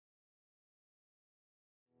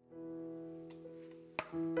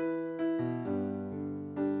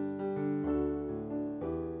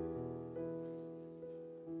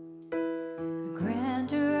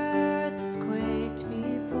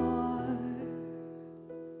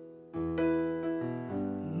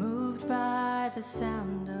at the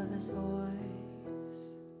sound of his voice.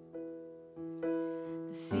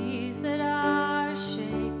 The seas that are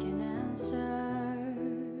shaken and stirred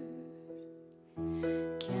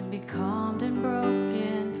can be calmed and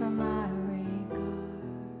broken from my regard.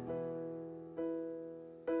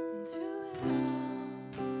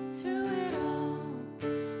 And through it all,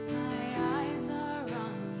 my eyes are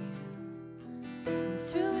on you. And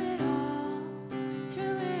through it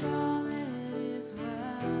all, it is well.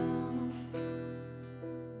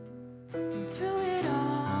 And through it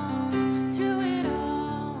all,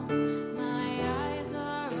 my eyes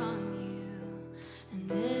are on you,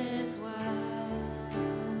 and it is well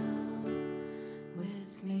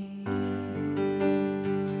with me.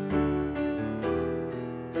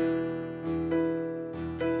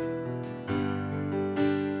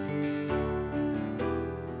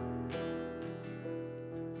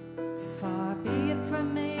 Far be it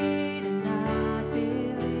from me to not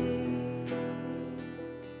believe,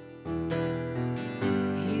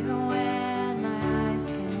 even when my eyes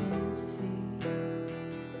can't see.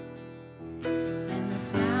 And this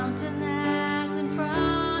mountain that's in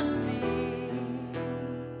front of me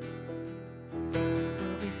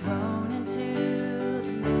will be thrown into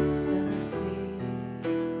the midst of the sea.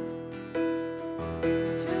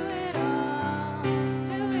 Through it all,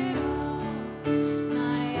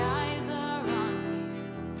 my eyes are on you.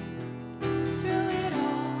 Through it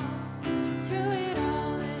all,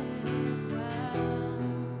 it is well.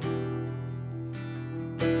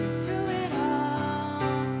 Through it all,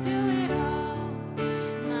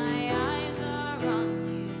 my eyes are on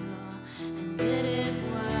you, and it is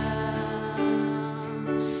well.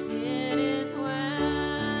 It is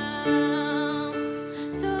well.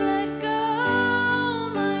 So let go,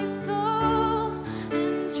 my soul,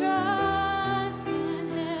 and trust in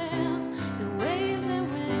Him. The waves and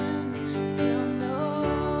wind still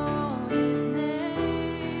know His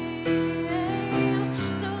name.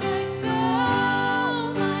 So let go,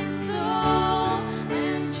 my soul,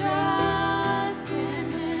 and trust in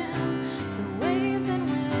Him. The waves and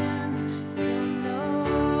wind still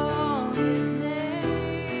know His name.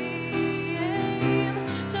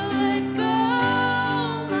 So let go,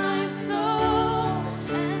 my soul,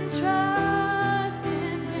 and trust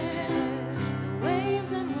in Him. The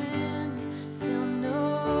waves and wind still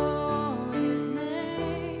know His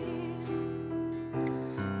name.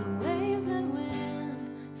 The waves and wind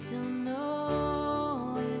still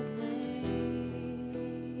know His name.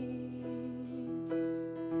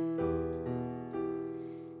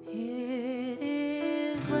 It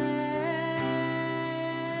is well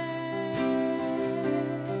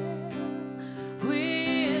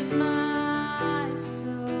with my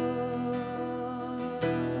soul.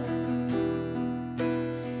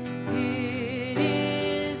 It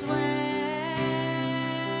is well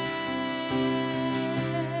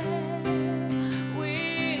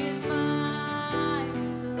with my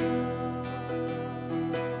soul.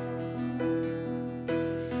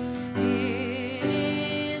 It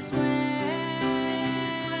is well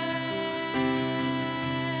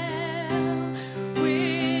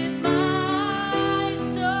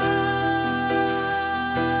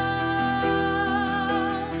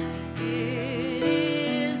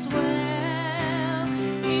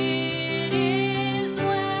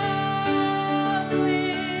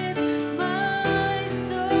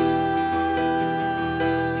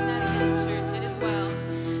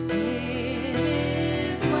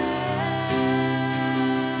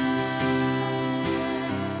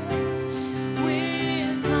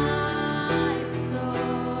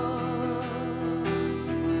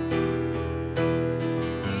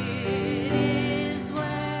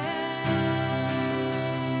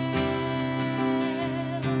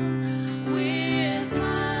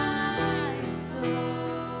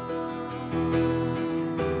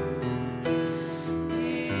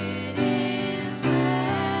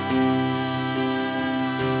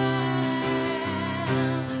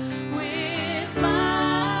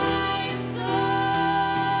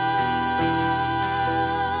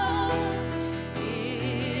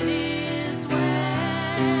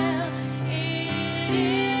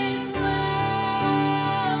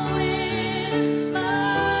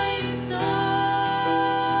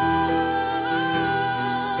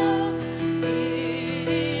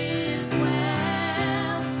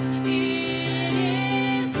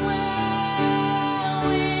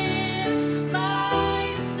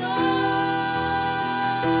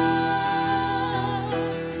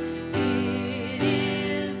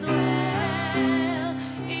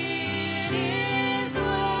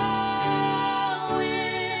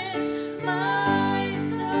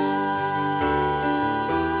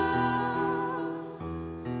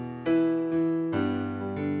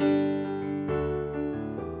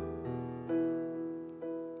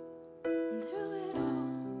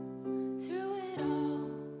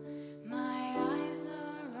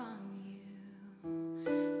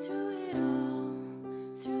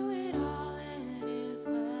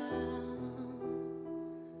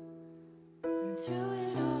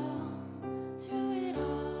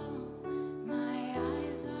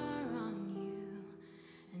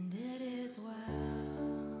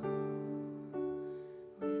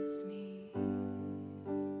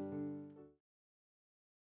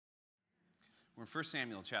We're in 1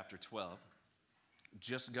 Samuel chapter 12,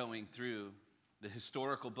 just going through the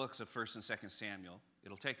historical books of 1 and 2 Samuel.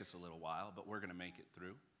 It'll take us a little while, but we're going to make it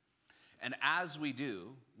through. And as we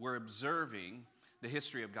do, we're observing the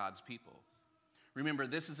history of God's people. Remember,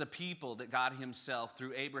 this is a people that God himself,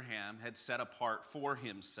 through Abraham, had set apart for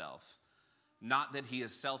himself. Not that he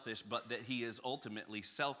is selfish, but that he is ultimately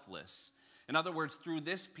selfless. In other words, through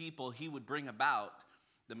this people, he would bring about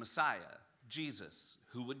the Messiah, Jesus,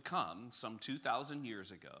 who would come some 2,000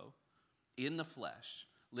 years ago in the flesh,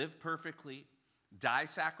 live perfectly, die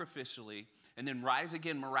sacrificially, and then rise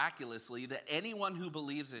again miraculously, that anyone who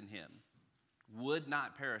believes in him would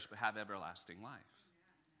not perish but have everlasting life.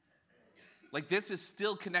 Like, this is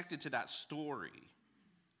still connected to that story.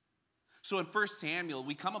 So in 1 Samuel,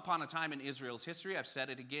 we come upon a time in Israel's history. I've said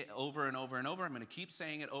it again over and over and over. I'm going to keep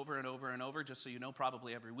saying it over and over and over, just so you know,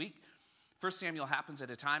 probably every week. 1 Samuel happens at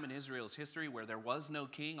a time in Israel's history where there was no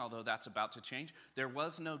king, although that's about to change. There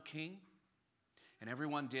was no king, and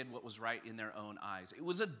everyone did what was right in their own eyes. It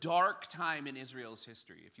was a dark time in Israel's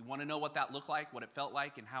history. If you want to know what that looked like, what it felt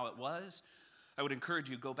like, and how it was, I would encourage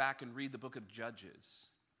you to go back and read the book of Judges.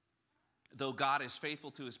 Though God is faithful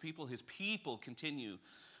to his people continue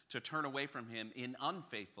to turn away from him in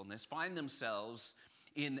unfaithfulness, find themselves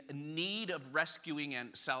in need of rescuing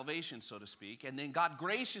and salvation, so to speak. And then God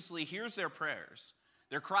graciously hears their prayers,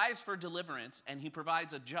 their cries for deliverance, and he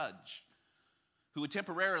provides a judge who would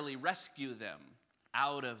temporarily rescue them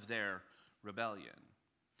out of their rebellion.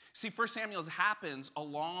 See, 1 Samuel happens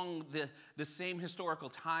along the same historical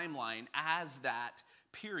timeline as that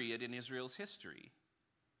period in Israel's history.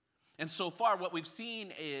 And so far, what we've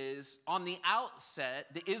seen is, on the outset,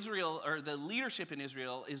 the leadership in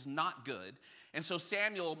Israel is not good. And so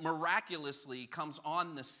Samuel miraculously comes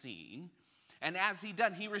on the scene. And as he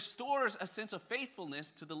does, he restores a sense of faithfulness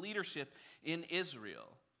to the leadership in Israel.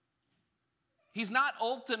 He's not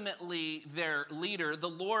ultimately their leader. The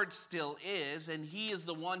Lord still is, and he is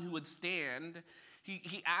the one who would stand.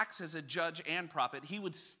 He acts as a judge and prophet. He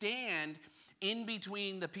would stand in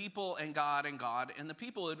between the people and God and the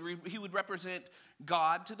people. He would represent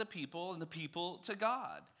God to the people and the people to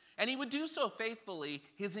God. And he would do so faithfully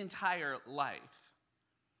his entire life.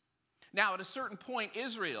 Now, at a certain point,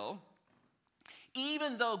 Israel,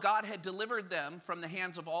 even though God had delivered them from the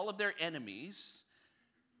hands of all of their enemies,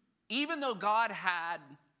 even though God had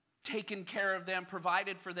taken care of them,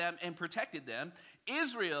 provided for them, and protected them,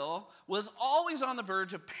 Israel was always on the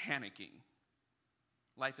verge of panicking.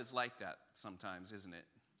 Life is like that sometimes, isn't it?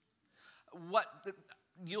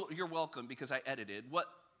 You're welcome, because I edited. What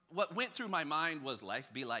went through my mind was, life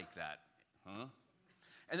be like that, huh?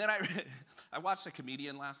 And then I watched a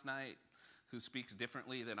comedian last night who speaks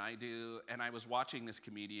differently than I do, and I was watching this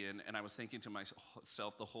comedian, and I was thinking to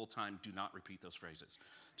myself the whole time, do not repeat those phrases.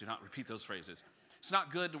 Do not repeat those phrases. It's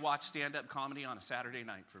not good to watch stand-up comedy on a Saturday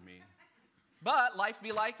night for me. But life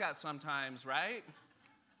be like that sometimes, right?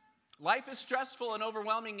 Life is stressful and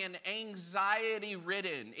overwhelming and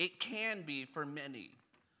anxiety-ridden. It can be for many,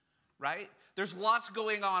 right? There's lots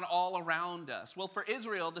going on all around us. Well, for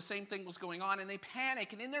Israel, the same thing was going on, and they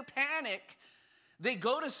panic. And in their panic, they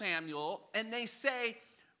go to Samuel, and they say,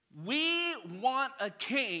 we want a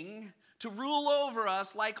king to rule over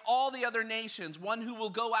us like all the other nations, one who will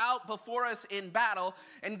go out before us in battle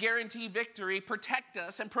and guarantee victory, protect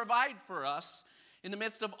us, and provide for us in the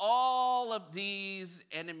midst of all of these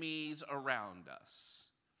enemies around us.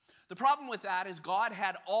 The problem with that is God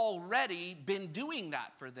had already been doing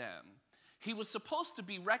that for them. He was supposed to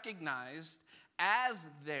be recognized as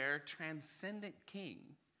their transcendent king.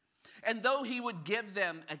 And though he would give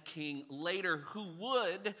them a king later who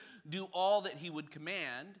would do all that he would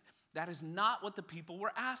command, that is not what the people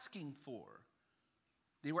were asking for.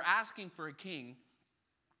 They were asking for a king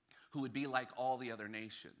who would be like all the other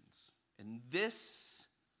nations. And this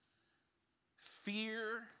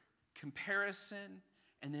fear, comparison,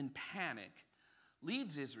 and then panic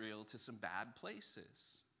leads Israel to some bad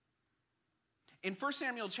places. In 1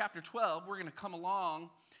 Samuel chapter 12, we're going to come along,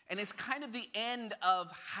 and it's kind of the end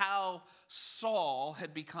of how Saul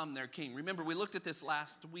had become their king. Remember, we looked at this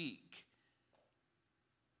last week.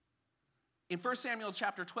 In 1 Samuel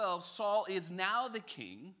chapter 12, Saul is now the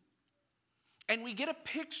king, and we get a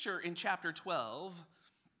picture in chapter 12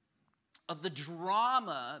 of the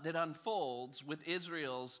drama that unfolds with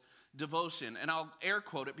Israel's devotion. And I'll air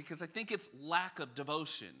quote it because I think it's lack of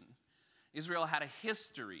devotion. Israel had a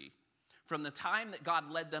history from the time that God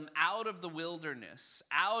led them out of the wilderness,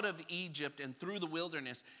 out of Egypt and through the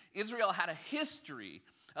wilderness. Israel had a history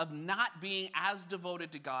of not being as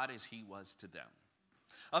devoted to God as he was to them,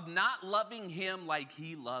 of not loving him like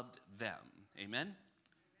he loved them. Amen?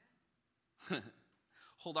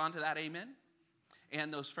 Hold on to that amen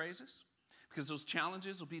and those phrases, because those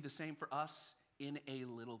challenges will be the same for us in a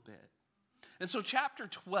little bit. And so chapter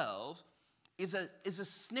 12 is a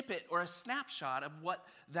snippet or a snapshot of what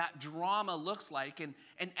that drama looks like. And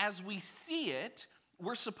as we see it,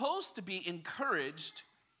 we're supposed to be encouraged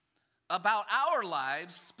about our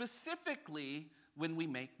lives, specifically when we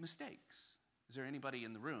make mistakes. Is there anybody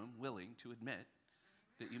in the room willing to admit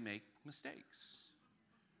that you make mistakes?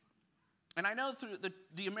 And I know through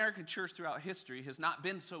the American church throughout history has not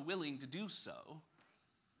been so willing to do so,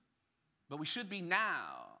 but we should be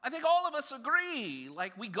now. I think all of us agree,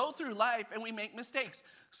 like we go through life and we make mistakes.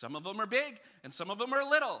 Some of them are big and some of them are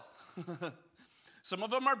little. Some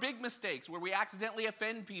of them are big mistakes where we accidentally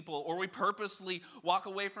offend people or we purposely walk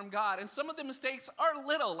away from God. And some of the mistakes are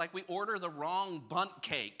little, like we order the wrong bundt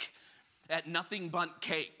cake at Nothing Bundt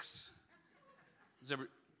Cakes. Is ever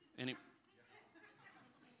any?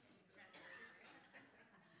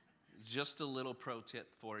 Just a little pro tip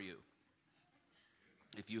for you.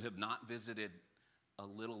 If you have not visited a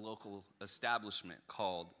little local establishment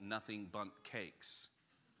called Nothing Bundt Cakes,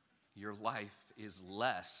 your life is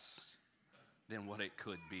less than what it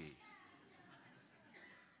could be.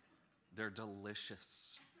 They're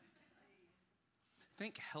delicious.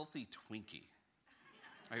 Think healthy Twinkie.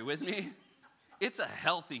 Are you with me? It's a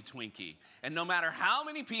healthy Twinkie. And no matter how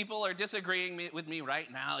many people are disagreeing with me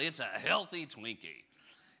right now, it's a healthy Twinkie.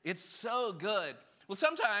 It's so good. Well,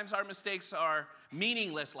 sometimes our mistakes are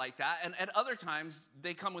meaningless like that, and at other times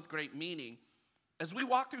they come with great meaning. As we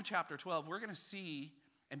walk through chapter 12, we're going to see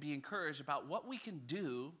and be encouraged about what we can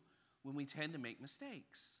do when we tend to make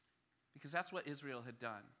mistakes, because that's what Israel had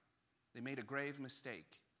done. They made a grave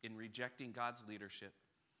mistake in rejecting God's leadership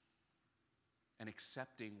and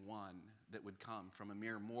accepting one that would come from a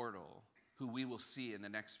mere mortal who we will see in the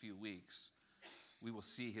next few weeks. We will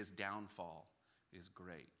see his downfall is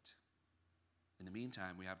great. In the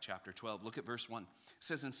meantime, we have chapter 12. Look at verse 1. It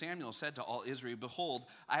says, "And Samuel said to all Israel, Behold,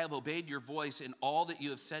 I have obeyed your voice in all that you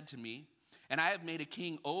have said to me, and I have made a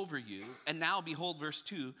king over you. And now, behold," verse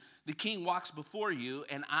 2, "the king walks before you,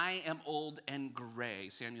 and I am old and gray."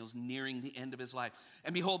 Samuel's nearing the end of his life.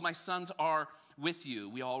 "And behold, my sons are with you."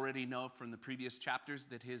 We already know from the previous chapters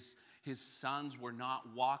that his sons were not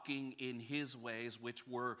walking in his ways, which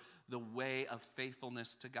were the way of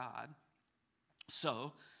faithfulness to God.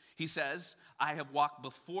 So he says, "I have walked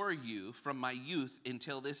before you from my youth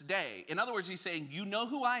until this day." In other words, he's saying, you know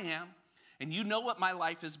who I am, and you know what my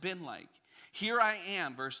life has been like. "Here I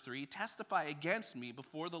am," verse 3, "testify against me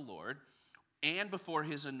before the Lord and before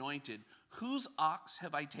his anointed. Whose ox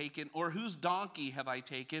have I taken, or whose donkey have I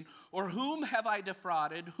taken, or whom have I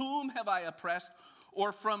defrauded, whom have I oppressed,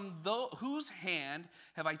 or from whose hand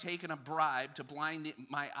have I taken a bribe to blind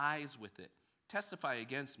my eyes with it? Testify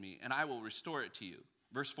against me, and I will restore it to you."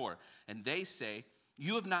 Verse 4, "And they say,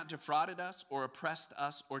 You have not defrauded us or oppressed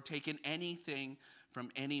us or taken anything from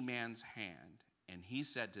any man's hand." And he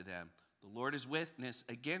said to them, "The Lord is witness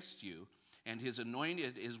against you, and his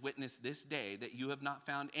anointed is witness this day, that you have not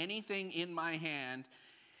found anything in my hand."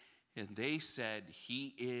 And they said,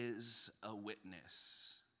 "He is a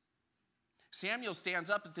witness." Samuel stands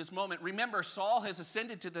up at this moment. Remember, Saul has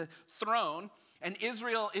ascended to the throne, and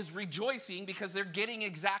Israel is rejoicing because they're getting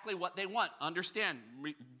exactly what they want. Understand,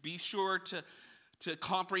 be sure to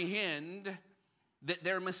comprehend that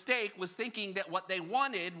their mistake was thinking that what they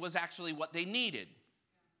wanted was actually what they needed.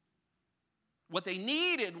 What they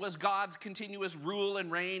needed was God's continuous rule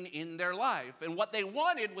and reign in their life. And what they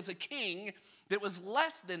wanted was a king that was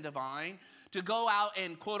less than divine to go out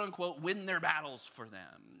and, quote unquote, win their battles for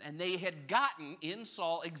them. And they had gotten in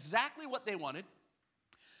Saul exactly what they wanted.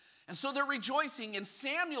 And so they're rejoicing, and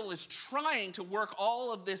Samuel is trying to work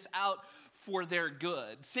all of this out for their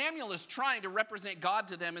good. Samuel is trying to represent God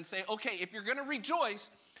to them and say, okay, if you're going to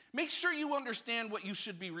rejoice, make sure you understand what you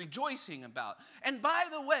should be rejoicing about. And by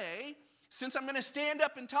the way, since I'm going to stand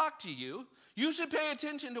up and talk to you, you should pay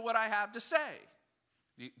attention to what I have to say.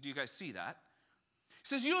 Do you guys see that? He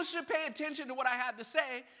says, you should pay attention to what I have to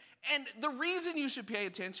say. And the reason you should pay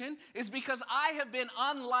attention is because I have been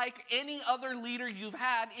unlike any other leader you've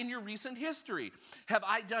had in your recent history. Have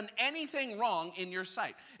I done anything wrong in your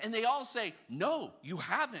sight? And they all say, no, you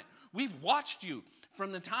haven't. We've watched you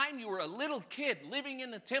from the time you were a little kid living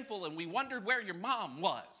in the temple, and we wondered where your mom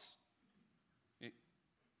was. You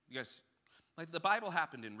guys, like, the Bible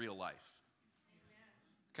happened in real life.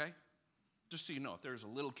 Okay? Just so you know, if there's a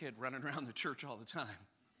little kid running around the church all the time,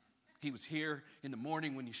 he was here in the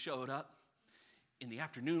morning when you showed up, in the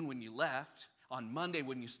afternoon when you left, on Monday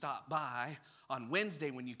when you stopped by, on Wednesday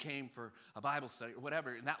when you came for a Bible study or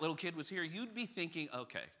whatever, and that little kid was here, you'd be thinking,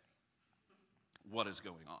 okay, what is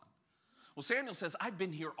going on? Well, Samuel says, I've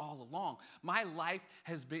been here all along. My life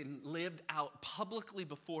has been lived out publicly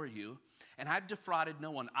before you, and I've defrauded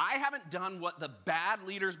no one. I haven't done what the bad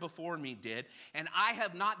leaders before me did, and I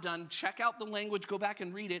have not done, check out the language, go back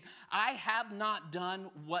and read it, I have not done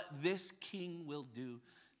what this king will do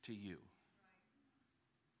to you.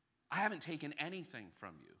 I haven't taken anything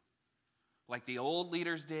from you like the old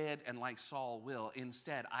leaders did and like Saul will.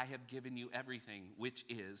 Instead, I have given you everything, which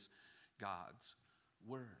is God's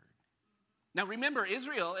word. Now remember,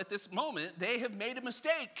 Israel at this moment, they have made a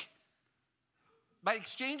mistake by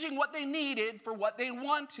exchanging what they needed for what they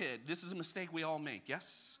wanted. This is a mistake we all make,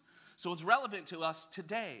 yes? So it's relevant to us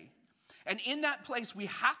today. And in that place, we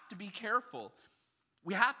have to be careful.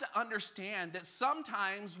 We have to understand that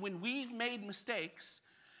sometimes when we've made mistakes,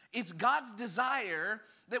 it's God's desire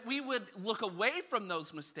that we would look away from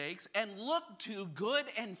those mistakes and look to good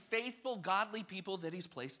and faithful, godly people that he's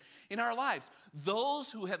placed in our lives.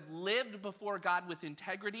 Those who have lived before God with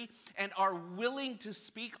integrity and are willing to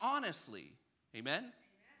speak honestly. Amen?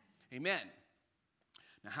 Amen.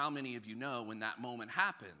 Now, how many of you know when that moment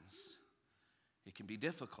happens, it can be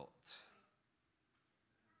difficult?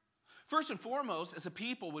 First and foremost, as a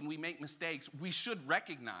people, when we make mistakes, we should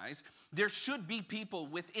recognize there should be people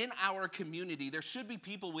within our community. There should be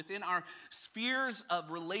people within our spheres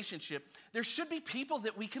of relationship. There should be people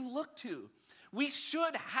that we can look to. We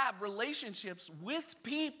should have relationships with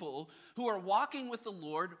people who are walking with the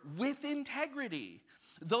Lord with integrity.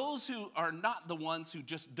 Those who are not the ones who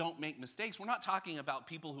just don't make mistakes. We're not talking about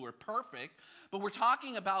people who are perfect, but we're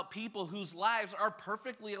talking about people whose lives are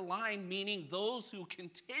perfectly aligned, meaning those who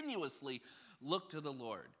continuously look to the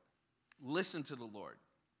Lord, listen to the Lord,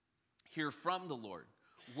 hear from the Lord,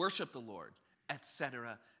 worship the Lord,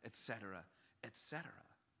 etc., etc., etc.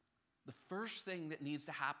 The first thing that needs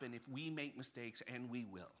to happen if we make mistakes, and we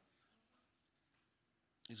will,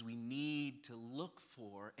 is we need to look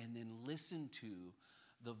for and then listen to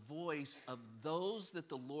the voice of those that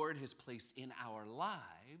the Lord has placed in our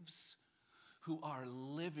lives who are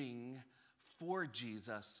living for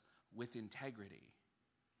Jesus with integrity.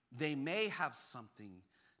 They may have something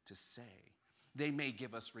to say. They may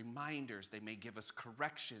give us reminders. They may give us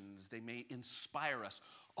corrections. They may inspire us,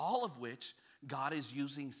 all of which God is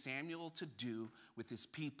using Samuel to do with his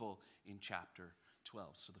people in chapter 12.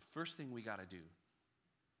 So the first thing we got to do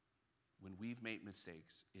when we've made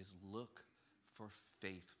mistakes is look for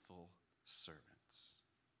faithful servants.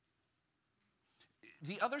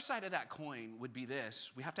 The other side of that coin would be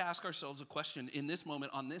this. We have to ask ourselves a question in this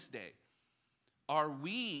moment on this day. Are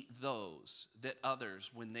we those that others,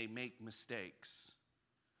 when they make mistakes,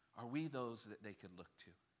 are we those that they could look to?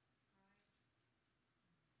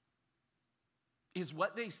 Is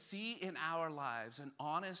what they see in our lives an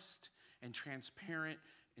honest and transparent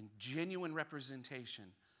and genuine representation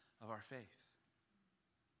of our faith?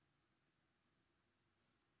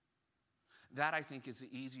 That, I think, is the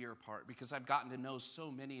easier part, because I've gotten to know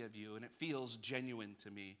so many of you, and it feels genuine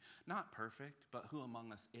to me. Not perfect, but who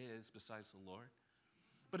among us is besides the Lord?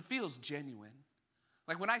 But it feels genuine.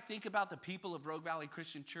 Like when I think about the people of Rogue Valley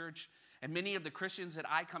Christian Church and many of the Christians that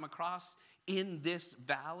I come across in this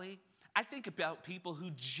valley, I think about people who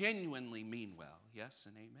genuinely mean well. Yes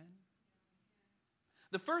and amen?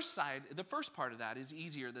 The first part of that is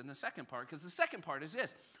easier than the second part, because the second part is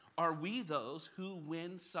this. Are we those who,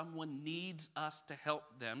 when someone needs us to help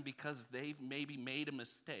them because they've maybe made a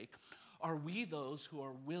mistake, are we those who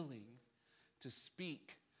are willing to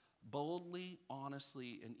speak boldly,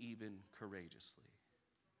 honestly, and even courageously?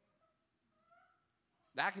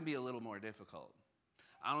 That can be a little more difficult.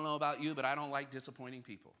 I don't know about you, but I don't like disappointing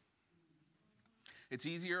people. It's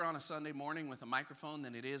easier on a Sunday morning with a microphone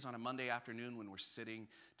than it is on a Monday afternoon when we're sitting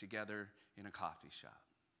together in a coffee shop.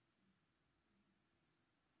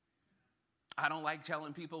 I don't like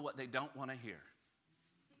telling people what they don't want to hear.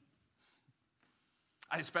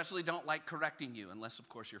 I especially don't like correcting you, unless, of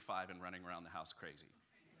course, you're 5 and running around the house crazy.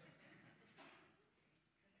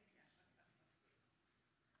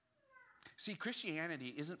 See,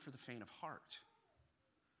 Christianity isn't for the faint of heart.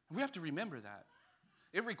 We have to remember that.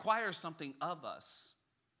 It requires something of us.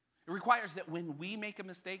 It requires that when we make a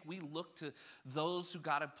mistake, we look to those who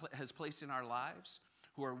God has placed in our lives,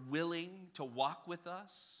 who are willing to walk with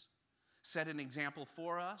us, set an example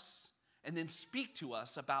for us, and then speak to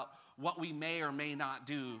us about what we may or may not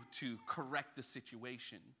do to correct the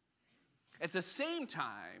situation. At the same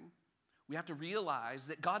time, we have to realize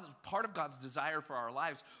that part of God's desire for our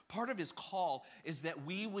lives, part of his call, is that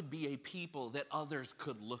we would be a people that others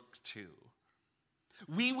could look to.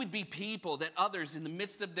 We would be people that others, in the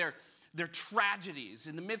midst of their their tragedies,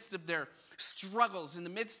 in the midst of their struggles, in the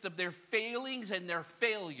midst of their failings and their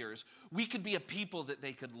failures, we could be a people that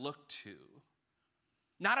they could look to.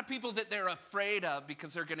 Not a people that they're afraid of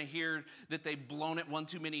because they're going to hear that they've blown it one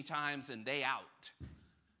too many times and they out.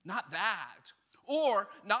 Not that. Or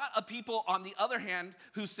not a people, on the other hand,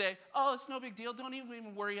 who say, oh, it's no big deal, don't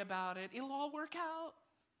even worry about it, it'll all work out.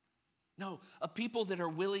 No, a people that are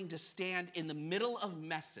willing to stand in the middle of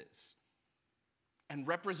messes and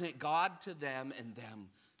represent God to them and them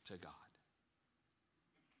to God.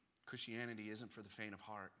 Christianity isn't for the faint of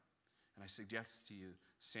heart. And I suggest to you,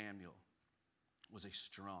 Samuel was a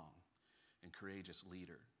strong and courageous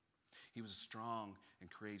leader. He was a strong and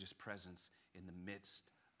courageous presence in the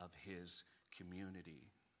midst of his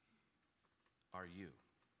community. Are you?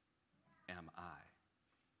 Am I?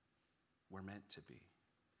 We're meant to be.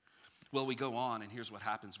 Well, we go on, and here's what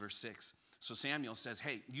happens, verse 6. So Samuel says,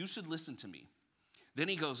 hey, you should listen to me. Then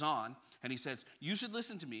he goes on, and he says, you should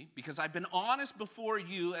listen to me because I've been honest before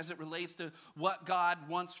you as it relates to what God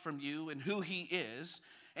wants from you and who he is.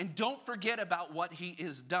 And don't forget about what he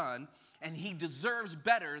has done, and he deserves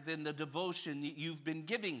better than the devotion that you've been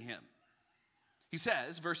giving him. He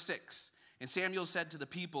says, verse 6, and Samuel said to the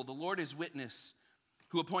people, the Lord is witness,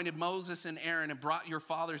 who appointed Moses and Aaron and brought your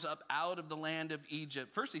fathers up out of the land of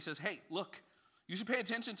Egypt. First he says, hey, look, you should pay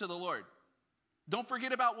attention to the Lord. Don't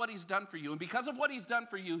forget about what he's done for you. And because of what he's done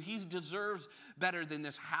for you, he deserves better than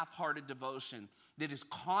this half-hearted devotion that is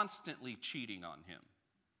constantly cheating on him.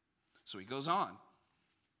 So he goes on.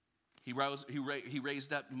 He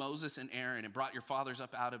raised up Moses and Aaron and brought your fathers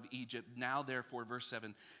up out of Egypt. Now, therefore, verse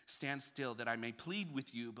 7, stand still that I may plead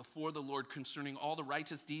with you before the Lord concerning all the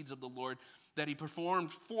righteous deeds of the Lord that he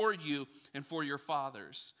performed for you and for your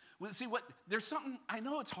fathers. Well, see, there's something, I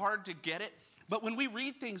know it's hard to get it, but when we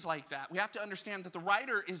read things like that, we have to understand that the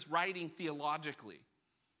writer is writing theologically.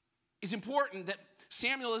 It's important that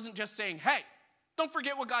Samuel isn't just saying, hey, don't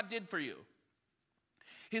forget what God did for you.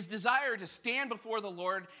 His desire to stand before the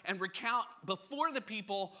Lord and recount before the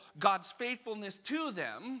people God's faithfulness to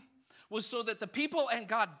them was so that the people and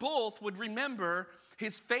God both would remember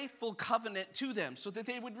his faithful covenant to them, so that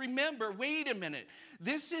they would remember, wait a minute,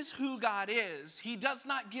 this is who God is. He does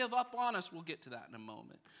not give up on us. We'll get to that in a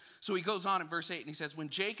moment. So he goes on in verse 8 and he says, when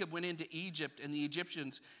Jacob went into Egypt and the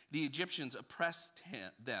Egyptians oppressed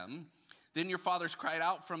them, then your fathers cried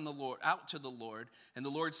out to the Lord, and the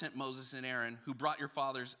Lord sent Moses and Aaron, who brought your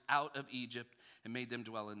fathers out of Egypt and made them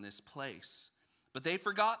dwell in this place. But they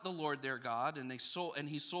forgot the Lord their God, and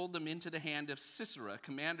he sold them into the hand of Sisera,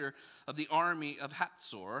 commander of the army of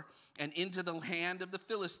Hatzor, and into the hand of the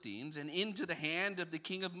Philistines, and into the hand of the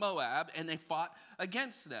king of Moab, and they fought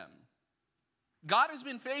against them. God has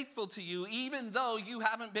been faithful to you, even though you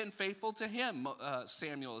haven't been faithful to him,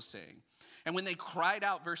 Samuel is saying. And when they cried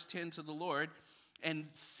out, verse 10, to the Lord and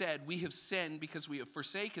said, we have sinned because we have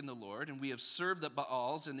forsaken the Lord, and we have served the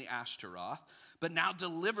Baals and the Ashtaroth, but now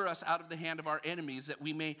deliver us out of the hand of our enemies that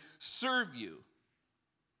we may serve you.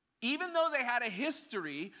 Even though they had a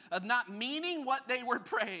history of not meaning what they were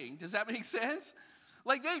praying. Does that make sense?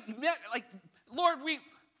 Like Lord, we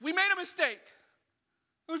made a mistake.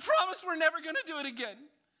 We promised we're never going to do it again.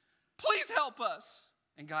 Please help us.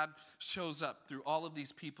 And God shows up through all of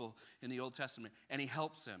these people in the Old Testament, and he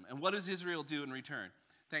helps them. And what does Israel do in return?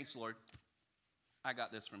 Thanks, Lord. I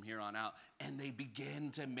got this from here on out. And they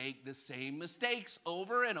begin to make the same mistakes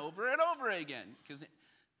over and over and over again. Because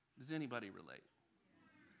does anybody relate?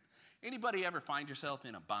 Anybody ever find yourself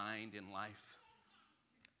in a bind in life?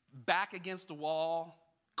 Back against a wall,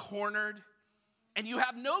 cornered, and you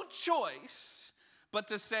have no choice but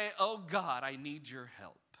to say, oh God, I need your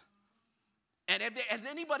help. And has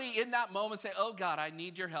anybody in that moment say, oh God, I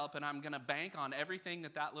need your help, and I'm going to bank on everything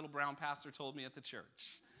that little brown pastor told me at the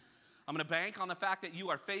church. I'm going to bank on the fact that you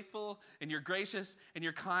are faithful and you're gracious and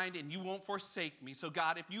you're kind and you won't forsake me. So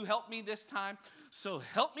God, if you help me this time, so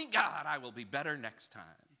help me God, I will be better next time.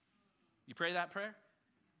 You pray that prayer?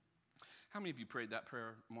 How many of you prayed that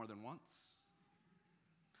prayer more than once?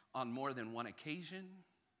 On more than one occasion?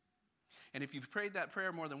 And if you've prayed that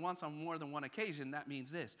prayer more than once on more than one occasion, that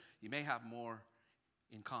means this. You may have more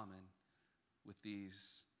in common with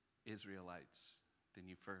these Israelites than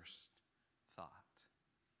you first thought.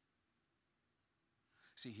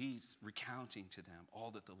 See, he's recounting to them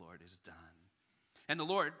all that the Lord has done. And the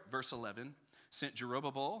Lord, verse 11, sent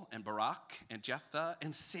Jeroboam and Barak and Jephthah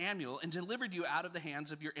and Samuel and delivered you out of the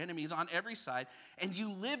hands of your enemies on every side, and you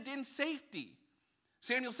lived in safety.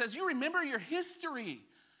 Samuel says, you remember your history.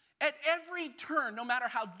 At every turn, no matter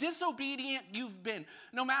how disobedient you've been,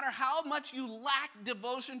 no matter how much you lack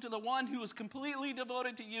devotion to the one who is completely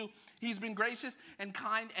devoted to you, he's been gracious and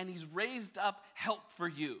kind, and he's raised up help for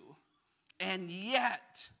you. And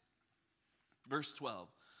yet, verse 12,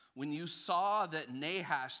 when you saw that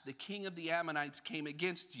Nahash, the king of the Ammonites, came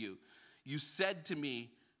against you, you said to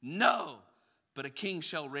me, no, but a king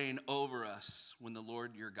shall reign over us when the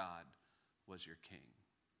Lord your God was your king.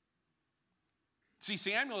 See,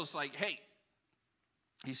 Samuel's like, hey,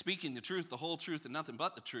 he's speaking the truth, the whole truth, and nothing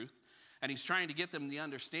but the truth. And he's trying to get them to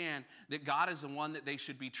understand that God is the one that they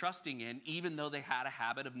should be trusting in, even though they had a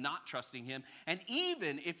habit of not trusting him, and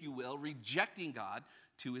even, if you will, rejecting God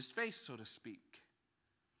to his face, so to speak.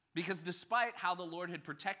 Because despite how the Lord had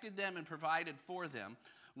protected them and provided for them,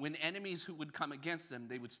 when enemies who would come against them,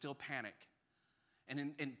 they would still panic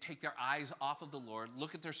and take their eyes off of the Lord,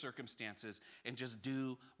 look at their circumstances, and just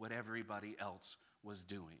do what everybody else was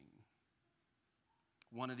doing.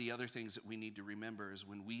 One of the other things that we need to remember is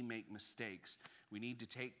when we make mistakes, we need to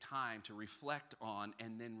take time to reflect on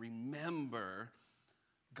and then remember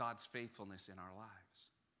God's faithfulness in our lives.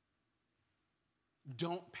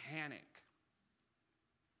 Don't panic.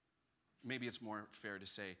 Maybe it's more fair to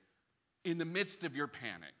say, in the midst of your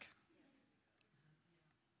panic,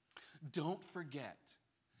 don't forget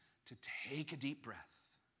to take a deep breath.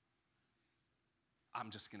 I'm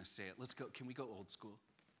just going to say it. Let's go. Can we go old school?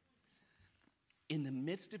 In the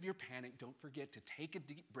midst of your panic, don't forget to take a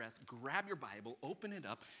deep breath, grab your Bible, open it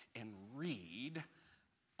up, and read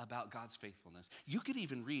about God's faithfulness. You could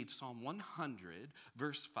even read Psalm 100,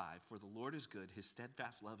 verse 5. For the Lord is good, his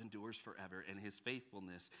steadfast love endures forever, and his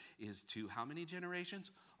faithfulness is to how many generations?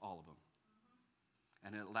 All of them.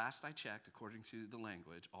 And at last I checked, according to the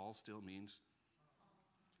language, all still means,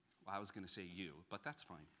 well, I was going to say you, but that's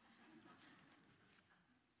fine.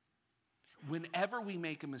 Whenever we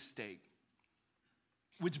make a mistake,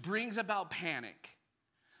 which brings about panic,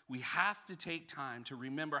 we have to take time to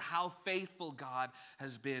remember how faithful God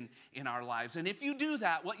has been in our lives. And if you do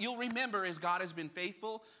that, what you'll remember is God has been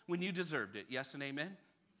faithful when you deserved it. Yes and amen?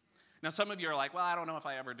 Now, some of you are like, well, I don't know if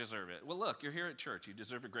I ever deserve it. Well, look, you're here at church. You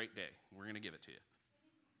deserve a great day. We're going to give it to you.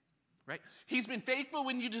 Right? He's been faithful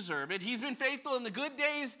when you deserve it. He's been faithful in the good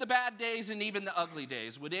days, the bad days, and even the ugly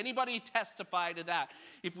days. Would anybody testify to that?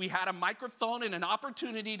 If we had a microphone and an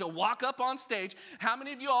opportunity to walk up on stage, how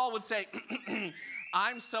many of you all would say,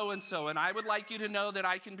 I'm so-and-so, and I would like you to know that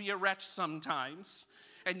I can be a wretch sometimes,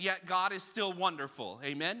 and yet God is still wonderful.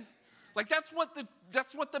 Amen? Like that's what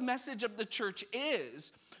the message of the church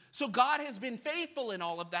is. So God has been faithful in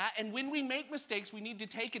all of that, and when we make mistakes, we need to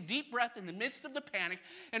take a deep breath in the midst of the panic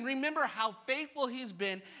and remember how faithful he's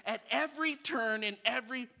been at every turn in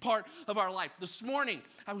every part of our life. This morning,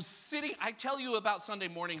 I tell you about Sunday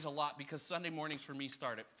mornings a lot because Sunday mornings for me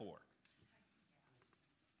start at 4.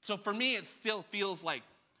 So for me, it still feels like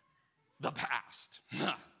the past.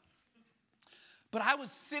 But I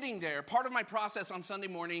was sitting there. Part of my process on Sunday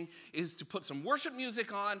morning is to put some worship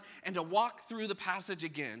music on and to walk through the passage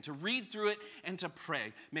again, to read through it and to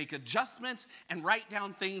pray, make adjustments and write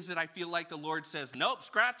down things that I feel like the Lord says, nope,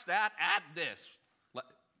 scratch that, add this.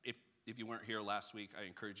 If you weren't here last week, I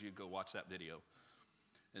encourage you to go watch that video.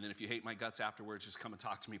 And then if you hate my guts afterwards, just come and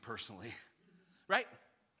talk to me personally. Right?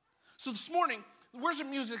 So this morning, the worship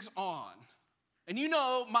music's on. And you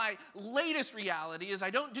know, my latest reality is I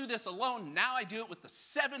don't do this alone. Now I do it with the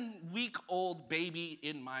 7-week-old baby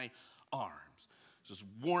in my arms. It's just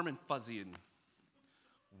warm and fuzzy and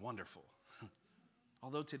wonderful.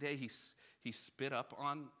 Although today he spit up,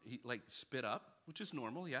 which is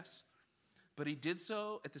normal, yes. But he did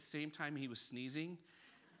so at the same time he was sneezing.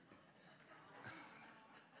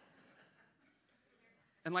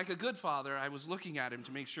 And like a good father, I was looking at him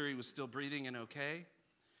to make sure he was still breathing and okay.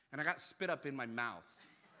 And I got spit up in my mouth.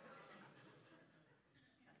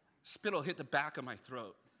 Spittle hit the back of my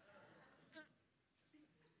throat.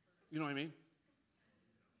 You know what I mean?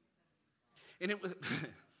 And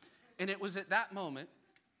it was at that moment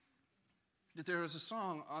that there was a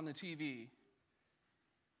song on the TV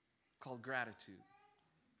called Gratitude.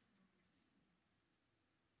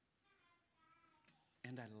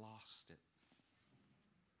 And I lost it.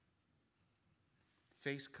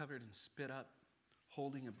 Face covered in spit up.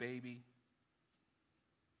 Holding a baby.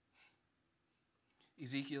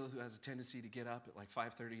 Ezekiel, who has a tendency to get up at like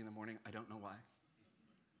 5:30 in the morning, I don't know why.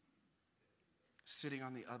 Sitting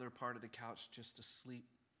on the other part of the couch just asleep.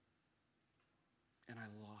 And I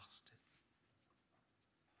lost it.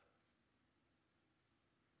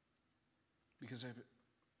 Because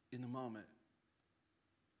in the moment,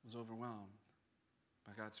 was overwhelmed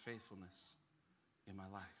by God's faithfulness in my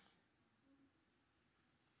life.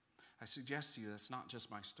 I suggest to you that's not just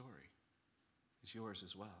my story. It's yours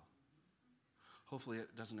as well. Hopefully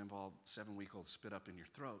it doesn't involve 7-week-old spit up in your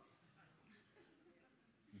throat,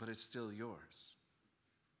 but it's still yours.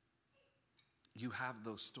 You have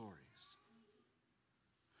those stories.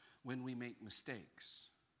 When we make mistakes,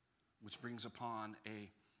 which brings upon a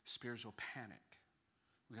spiritual panic,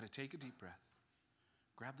 we got to take a deep breath,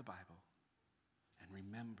 grab the Bible, and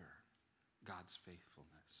remember God's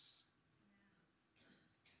faithfulness.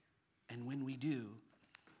 And when we do,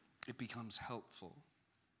 it becomes helpful.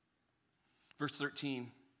 Verse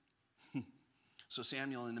 13, so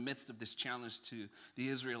Samuel, in the midst of this challenge to the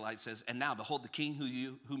Israelites, says, and now, behold, the king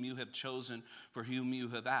whom you have chosen, for whom you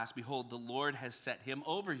have asked, behold, the Lord has set him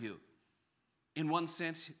over you. In one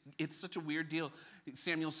sense, it's such a weird deal.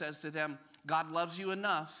 Samuel says to them, God loves you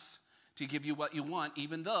enough to give you what you want,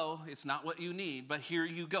 even though it's not what you need, but here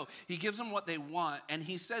you go. He gives them what they want, and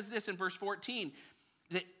he says this in verse 14,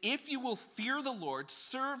 that if you will fear the Lord,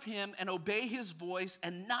 serve him and obey his voice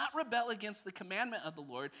and not rebel against the commandment of the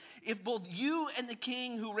Lord, if both you and the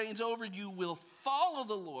king who reigns over you will follow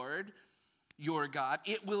the Lord, your God,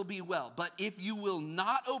 it will be well. But if you will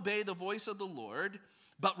not obey the voice of the Lord,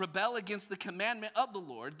 but rebel against the commandment of the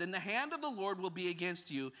Lord, then the hand of the Lord will be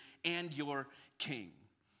against you and your king.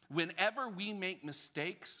 Whenever we make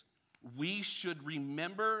mistakes, we should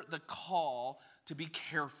remember the call to be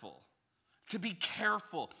careful. To be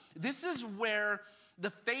careful. This is where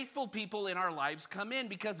the faithful people in our lives come in,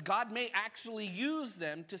 because God may actually use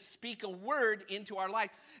them to speak a word into our life.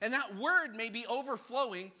 And that word may be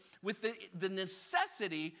overflowing with the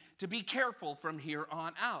necessity to be careful from here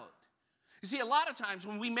on out. You see, a lot of times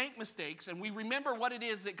when we make mistakes and we remember what it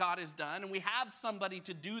is that God has done and we have somebody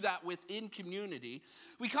to do that within community,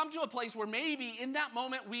 we come to a place where maybe in that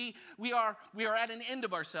moment we are at an end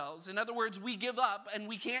of ourselves. In other words, we give up and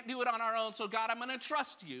we can't do it on our own. So God, I'm going to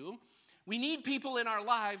trust you. We need people in our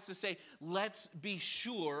lives to say, let's be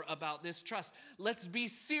sure about this trust. Let's be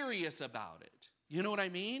serious about it. You know what I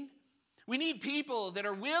mean? We need people that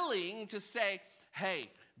are willing to say, hey,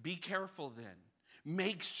 be careful then.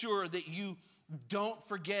 Make sure that you don't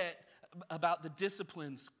forget about the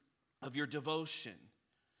disciplines of your devotion.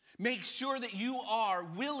 Make sure that you are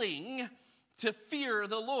willing to fear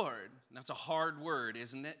the Lord. That's a hard word,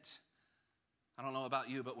 isn't it? I don't know about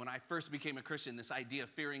you, but when I first became a Christian, this idea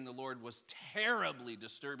of fearing the Lord was terribly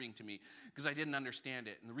disturbing to me because I didn't understand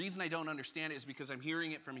it. And the reason I don't understand it is because I'm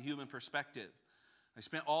hearing it from a human perspective. I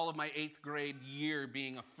spent all of my 8th grade year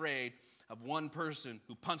being afraid of one person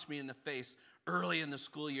who punched me in the face early in the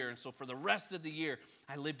school year. And so for the rest of the year,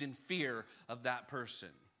 I lived in fear of that person.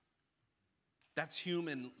 That's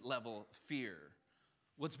human level fear.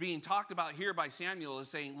 What's being talked about here by Samuel is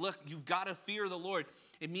saying, look, you've got to fear the Lord.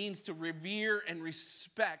 It means to revere and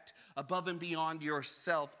respect above and beyond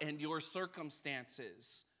yourself and your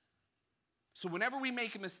circumstances. So whenever we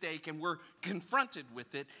make a mistake and we're confronted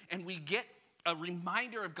with it and we get a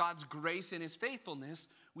reminder of God's grace and his faithfulness,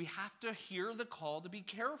 we have to hear the call to be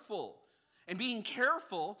careful. And being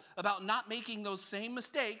careful about not making those same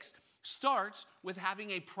mistakes starts with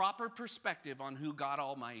having a proper perspective on who God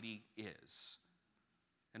Almighty is.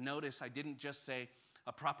 And notice I didn't just say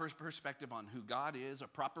a proper perspective on who God is, a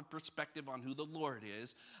proper perspective on who the Lord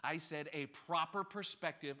is. I said a proper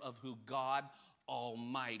perspective of who God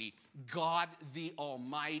Almighty, God the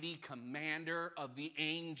Almighty, commander of the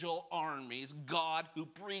angel armies, God who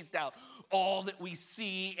breathed out all that we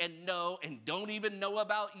see and know and don't even know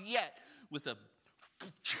about yet with a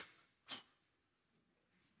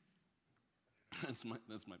that's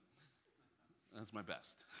my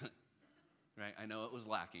best. Right? I know it was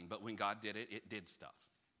lacking, but when God did it, it did stuff.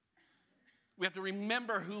 We have to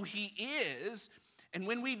remember who he is, and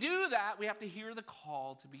when we do that, we have to hear the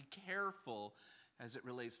call to be careful as it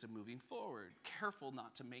relates to moving forward. Careful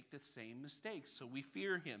not to make the same mistakes. So we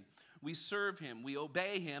fear him, we serve him, we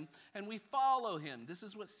obey him, and we follow him. This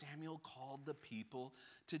is what Samuel called the people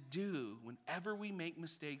to do. Whenever we make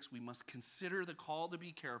mistakes, we must consider the call to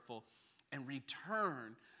be careful and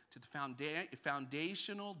return to the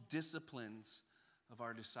foundational disciplines of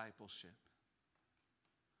our discipleship.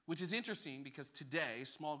 Which is interesting because today,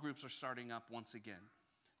 small groups are starting up once again.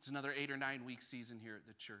 It's another 8 or 9 week season here at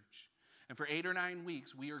the church. And for 8 or 9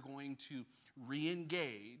 weeks, we are going to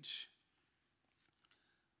re-engage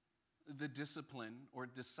the discipline or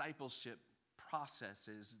discipleship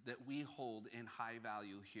processes that we hold in high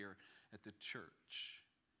value here at the church.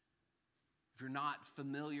 If you're not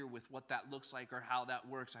familiar with what that looks like or how that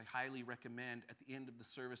works, I highly recommend at the end of the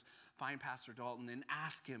service, find Pastor Dalton and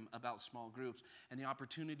ask him about small groups and the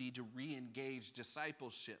opportunity to re-engage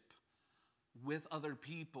discipleship with other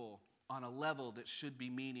people on a level that should be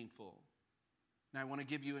meaningful. Now, I want to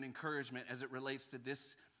give you an encouragement as it relates to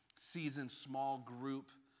this season's small group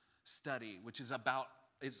study, which is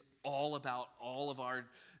all about all of our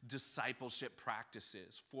discipleship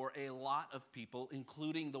practices. For a lot of people,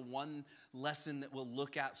 including the one lesson that we'll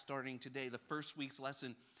look at starting today, the first week's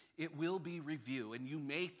lesson, it will be review. And you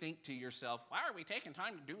may think to yourself, why are we taking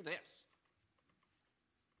time to do this?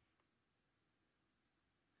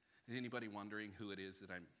 Is anybody wondering who it is that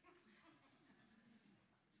I'm...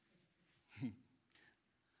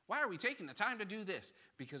 Why are we taking the time to do this?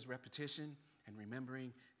 Because repetition and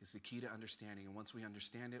remembering is the key to understanding. And once we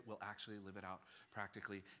understand it, we'll actually live it out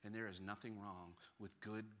practically. And there is nothing wrong with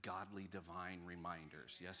good, godly, divine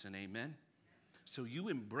reminders. Yes and amen? So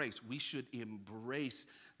we should embrace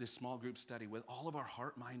this small group study with all of our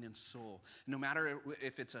heart, mind, and soul. No matter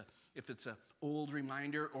if it's a old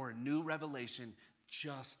reminder or a new revelation,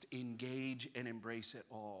 just engage and embrace it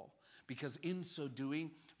all. Because in so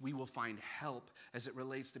doing, we will find help as it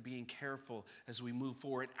relates to being careful as we move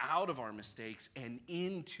forward out of our mistakes and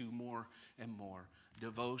into more and more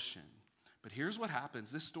devotion. But here's what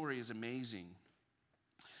happens. This story is amazing.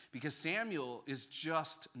 Because Samuel is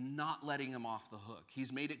just not letting him off the hook.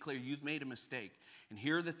 He's made it clear, you've made a mistake. And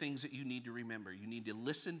here are the things that you need to remember. You need to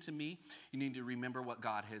listen to me. You need to remember what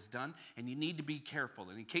God has done. And you need to be careful.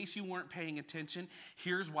 And in case you weren't paying attention,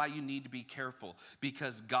 here's why you need to be careful.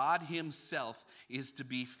 Because God himself is to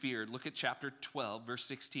be feared. Look at chapter 12, verse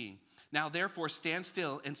 16. Now therefore stand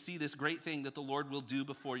still and see this great thing that the Lord will do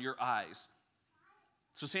before your eyes.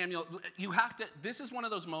 So Samuel, this is one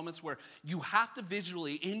of those moments where you have to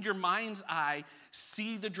visually, in your mind's eye,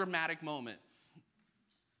 see the dramatic moment.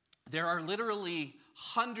 There are literally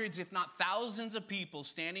hundreds, if not thousands of people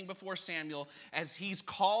standing before Samuel as he's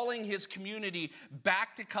calling his community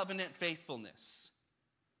back to covenant faithfulness.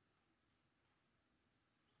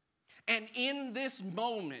 And in this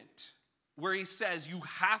moment, where he says you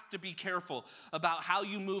have to be careful about how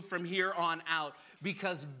you move from here on out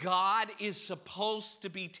because God is supposed to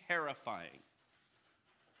be terrifying.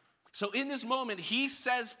 So in this moment, he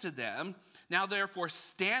says to them, now therefore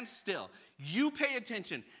stand still. You pay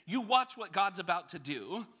attention. You watch what God's about to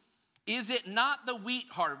do. Is it not the wheat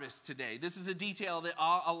harvest today? This is a detail that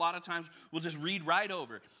a lot of times we'll just read right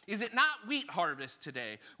over. Is it not wheat harvest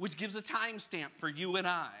today? Which gives a timestamp for you and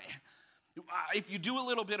I. If you do a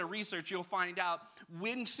little bit of research, you'll find out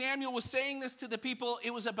when Samuel was saying this to the people,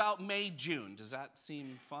 it was about May, June. Does that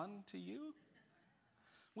seem fun to you?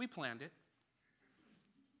 We planned it.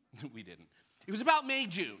 We didn't. It was about May,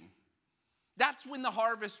 June. That's when the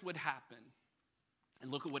harvest would happen. And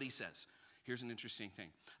look at what he says. Here's an interesting thing.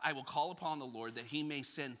 I will call upon the Lord that he may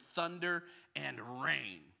send thunder and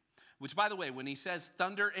rain. Which, by the way, when he says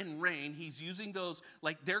thunder and rain, he's using those,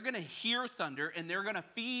 like they're going to hear thunder and they're going to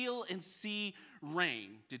feel and see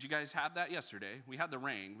rain. Did you guys have that yesterday? We had the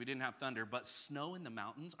rain. We didn't have thunder, but snow in the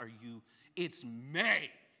mountains, it's May.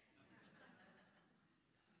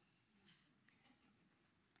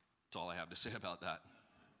 That's all I have to say about that.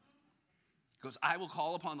 He goes, I will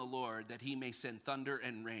call upon the Lord that he may send thunder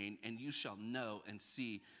and rain, and you shall know and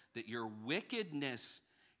see that your wickedness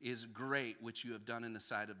is great, which you have done in the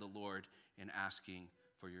sight of the Lord in asking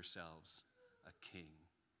for yourselves a king.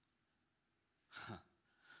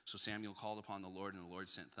 So Samuel called upon the Lord, and the Lord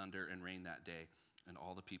sent thunder and rain that day, and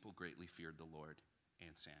all the people greatly feared the Lord and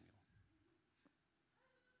Samuel.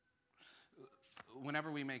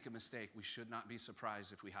 Whenever we make a mistake, we should not be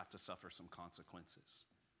surprised if we have to suffer some consequences.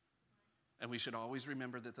 And we should always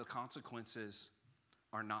remember that the consequences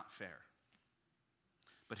are not fair.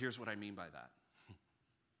 But here's what I mean by that.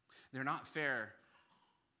 They're not fair,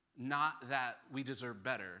 not that we deserve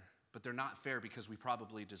better, but they're not fair because we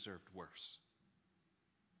probably deserved worse.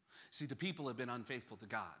 See, the people have been unfaithful to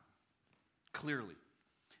God, clearly.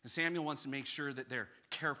 And Samuel wants to make sure that they're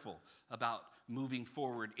careful about moving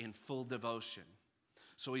forward in full devotion.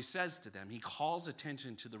 So he says to them, he calls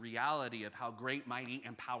attention to the reality of how great, mighty,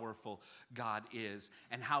 and powerful God is,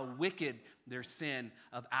 and how wicked their sin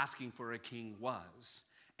of asking for a king was.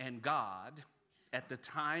 And God, at the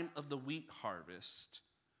time of the wheat harvest,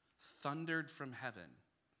 thundered from heaven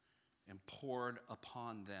and poured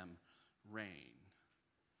upon them rain.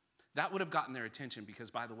 That would have gotten their attention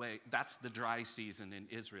because, by the way, that's the dry season in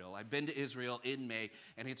Israel. I've been to Israel in May,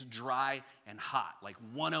 and it's dry and hot, like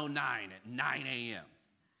 109 at 9 a.m.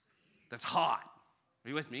 That's hot. Are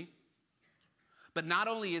you with me? But not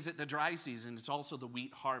only is it the dry season, it's also the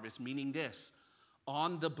wheat harvest, meaning this.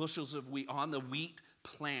 On the bushels of wheat, on the wheat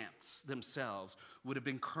plants themselves would have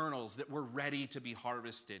been kernels that were ready to be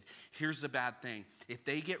harvested. Here's the bad thing. If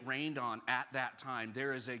they get rained on at that time,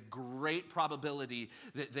 there is a great probability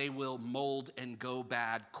that they will mold and go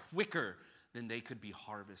bad quicker than they could be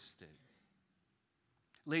harvested.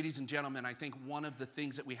 Ladies and gentlemen, I think one of the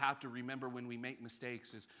things that we have to remember when we make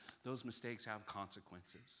mistakes is those mistakes have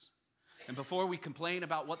consequences. And before we complain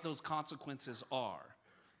about what those consequences are,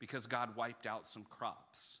 because God wiped out some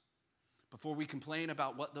crops, before we complain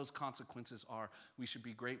about what those consequences are, we should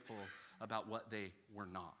be grateful about what they were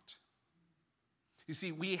not. You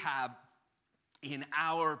see, we have in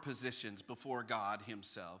our positions before God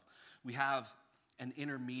himself, we have an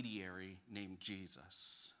intermediary named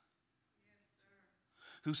Jesus,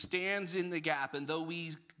 who stands in the gap. And though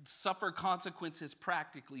we suffer consequences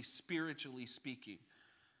practically, spiritually speaking,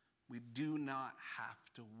 we do not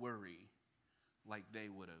have to worry like they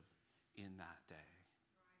would have in that day.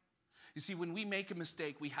 You see, when we make a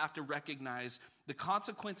mistake, we have to recognize the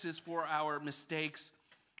consequences for our mistakes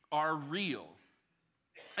are real.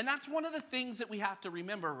 And that's one of the things that we have to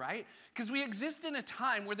remember, right? Because we exist in a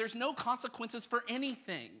time where there's no consequences for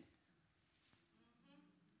anything.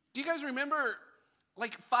 Do you guys remember,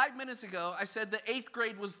 like 5 minutes ago, I said the 8th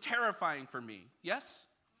grade was terrifying for me, yes?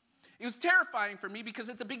 It was terrifying for me because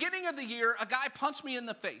at the beginning of the year, a guy punched me in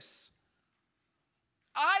the face.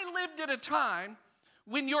 I lived at a time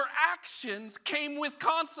when your actions came with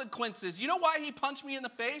consequences. You know why he punched me in the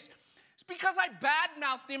face? It's because I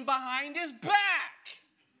badmouthed him behind his back.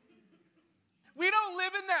 We don't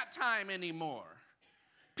live in that time anymore.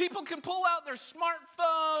 People can pull out their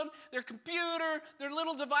smartphone, their computer, their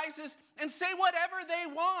little devices, and say whatever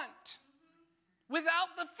they want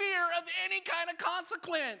without the fear of any kind of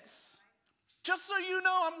consequence. Just so you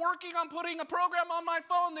know, I'm working on putting a program on my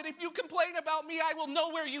phone that if you complain about me, I will know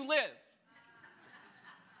where you live.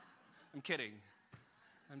 I'm kidding.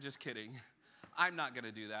 I'm just kidding. I'm not going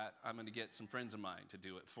to do that. I'm going to get some friends of mine to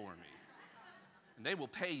do it for me. And they will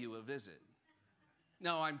pay you a visit.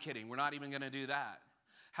 No, I'm kidding. We're not even going to do that.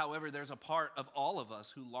 However, there's a part of all of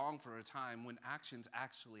us who long for a time when actions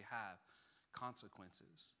actually have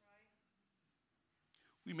consequences.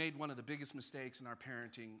 We made one of the biggest mistakes in our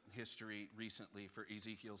parenting history recently for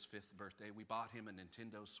Ezekiel's 5th birthday. We bought him a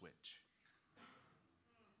Nintendo Switch.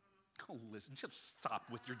 Oh, listen, just stop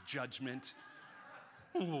with your judgment.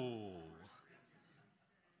 Oh.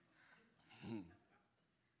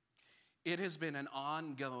 It has been an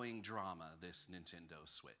ongoing drama, this Nintendo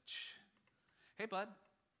Switch. Hey, bud,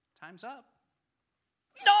 time's up.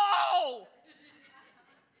 No!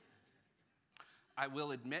 I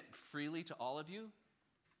will admit freely to all of you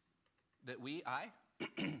that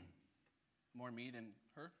more me than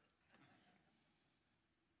her.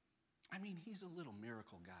 I mean, he's a little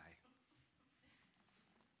miracle guy.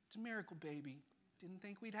 It's a miracle baby. Didn't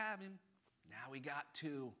think we'd have him. Now we got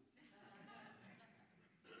 2.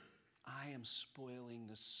 I am spoiling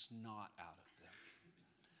the snot out of them.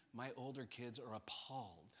 My older kids are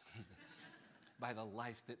appalled by the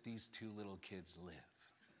life that these 2 little kids live.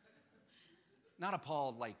 Not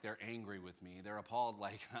appalled like they're angry with me. They're appalled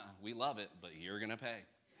like, we love it, but you're going to pay.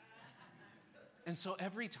 And so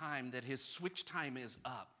every time that his switch time is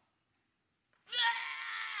up,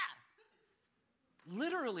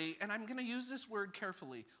 literally, and I'm going to use this word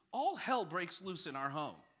carefully, all hell breaks loose in our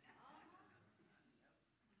home.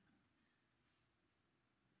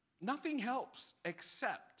 Nothing helps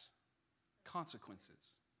except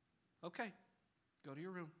consequences. Okay, go to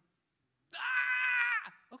your room.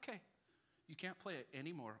 Okay, you can't play it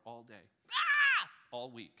anymore all day.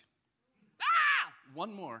 All week.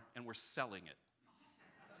 One more, and we're selling it.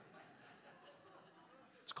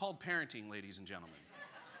 It's called parenting, ladies and gentlemen.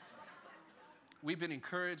 We've been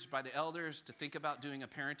encouraged by the elders to think about doing a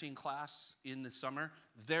parenting class in the summer.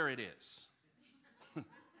 There it is.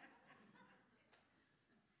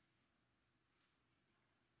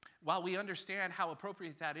 While we understand how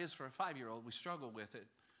appropriate that is for a 5-year-old, we struggle with it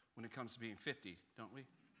when it comes to being 50, don't we?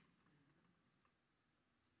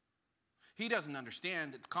 He doesn't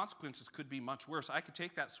understand that the consequences could be much worse. I could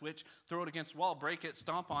take that switch, throw it against the wall, break it,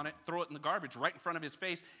 stomp on it, throw it in the garbage right in front of his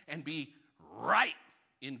face, and be right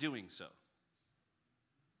in doing so.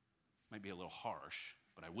 Might be a little harsh,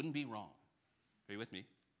 but I wouldn't be wrong. Are you with me?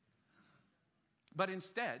 But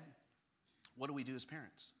instead, what do we do as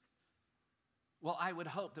parents? Well, I would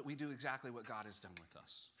hope that we do exactly what God has done with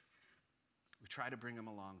us. We try to bring him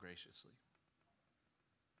along graciously,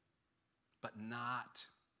 but not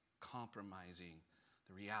compromising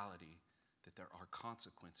the reality that there are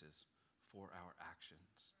consequences for our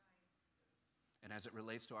actions. And as it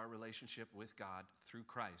relates to our relationship with God through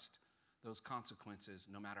Christ, those consequences,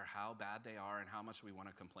 no matter how bad they are and how much we want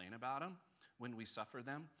to complain about them, when we suffer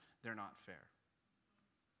them, they're not fair.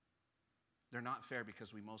 They're not fair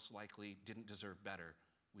because we most likely didn't deserve better.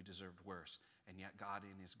 We deserved worse. And yet God,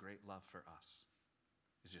 in his great love for us,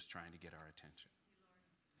 is just trying to get our attention.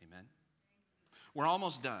 Amen? We're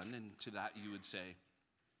almost done, and to that you would say,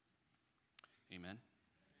 amen.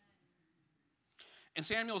 And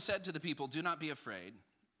Samuel said to the people, do not be afraid,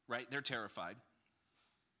 right? They're terrified.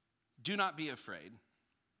 Do not be afraid.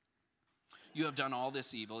 You have done all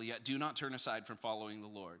this evil, yet do not turn aside from following the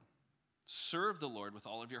Lord. Serve the Lord with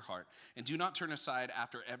all of your heart, and do not turn aside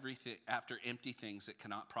after empty things that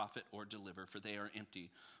cannot profit or deliver, for they are empty.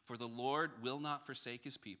 For the Lord will not forsake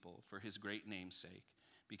his people for his great name's sake,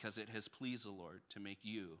 because it has pleased the Lord to make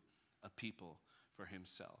you a people for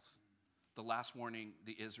himself. The last warning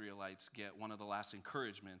the Israelites get, one of the last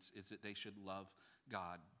encouragements, is that they should love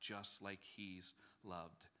God just like he's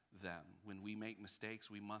loved them. When we make mistakes,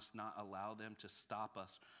 we must not allow them to stop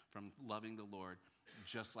us from loving the Lord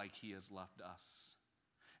just like he has loved us.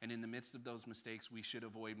 And in the midst of those mistakes, we should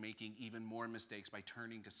avoid making even more mistakes by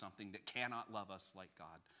turning to something that cannot love us like God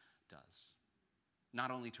does.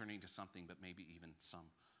 Not only turning to something, but maybe even someone.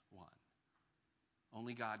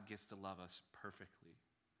 Only God gets to love us perfectly,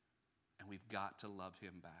 and we've got to love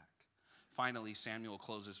him back. Finally, Samuel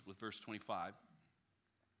closes with verse 25.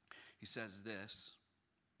 He says this,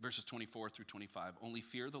 verses 24 through 25, only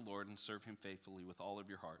fear the Lord and serve him faithfully with all of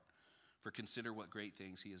your heart, for consider what great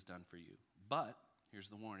things he has done for you. But, here's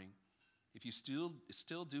the warning, if you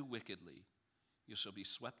still do wickedly, you shall be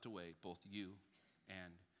swept away, both you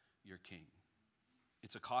and your king.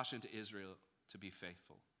 It's a caution to Israel to be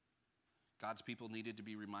faithful. God's people needed to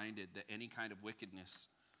be reminded that any kind of wickedness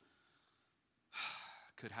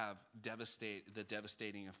could have the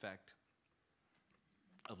devastating effect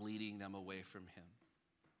of leading them away from him.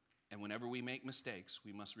 And whenever we make mistakes,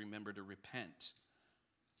 we must remember to repent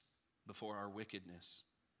before our wickedness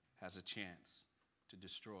has a chance to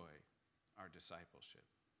destroy our discipleship.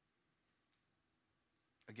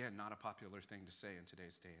 Again, not a popular thing to say in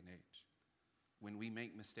today's day and age. When we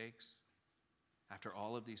make mistakes, after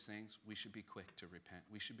all of these things, we should be quick to repent.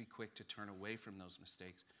 We should be quick to turn away from those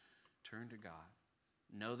mistakes. Turn to God.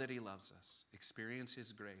 Know that he loves us. Experience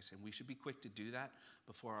his grace. And we should be quick to do that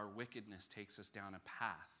before our wickedness takes us down a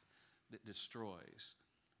path that destroys,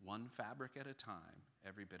 one fabric at a time,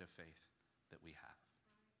 every bit of faith that we have.